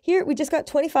patang! Here, we just got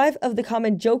 25 of the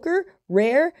common Joker,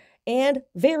 rare, and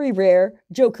very rare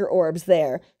Joker orbs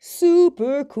there.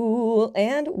 Super cool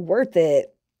and worth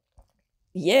it.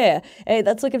 Yeah, hey,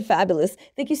 that's looking fabulous.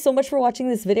 Thank you so much for watching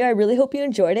this video. I really hope you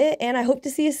enjoyed it, and I hope to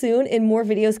see you soon in more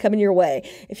videos coming your way.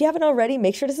 If you haven't already,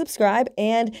 make sure to subscribe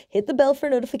and hit the bell for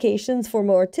notifications for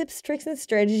more tips, tricks, and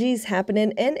strategies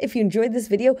happening. And if you enjoyed this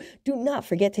video, do not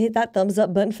forget to hit that thumbs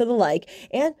up button for the like.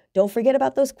 And don't forget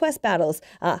about those quest battles.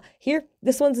 Here,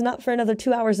 this one's not for another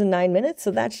 2 hours and 9 minutes,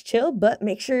 so that's chill, but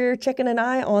make sure you're checking an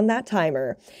eye on that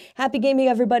timer. Happy gaming,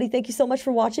 everybody. Thank you so much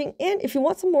for watching. And if you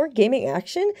want some more gaming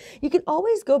action, you can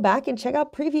always go back and check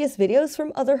out previous videos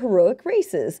from other heroic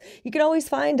races. You can always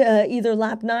find either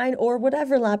lap 9 or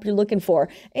whatever lap you're looking for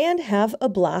and have a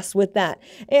blast with that.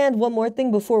 And one more thing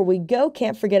before we go,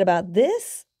 can't forget about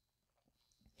this.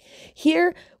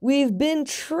 Here, we've been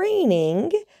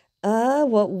training,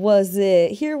 what was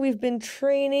it? Here, we've been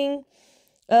training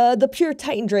the Pure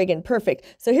Titan Dragon.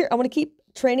 Perfect. So here, I want to keep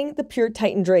training the Pure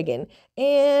Titan Dragon.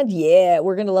 And yeah,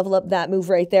 we're going to level up that move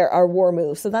right there, our war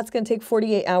move. So that's going to take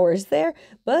 48 hours there,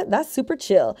 but that's super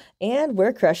chill. And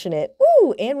we're crushing it.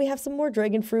 Ooh, and we have some more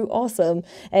dragon fruit. Awesome.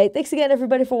 Hey, thanks again,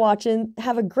 everybody, for watching.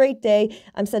 Have a great day.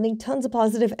 I'm sending tons of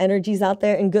positive energies out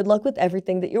there, and good luck with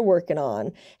everything that you're working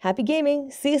on. Happy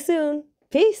gaming. See you soon.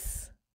 Peace.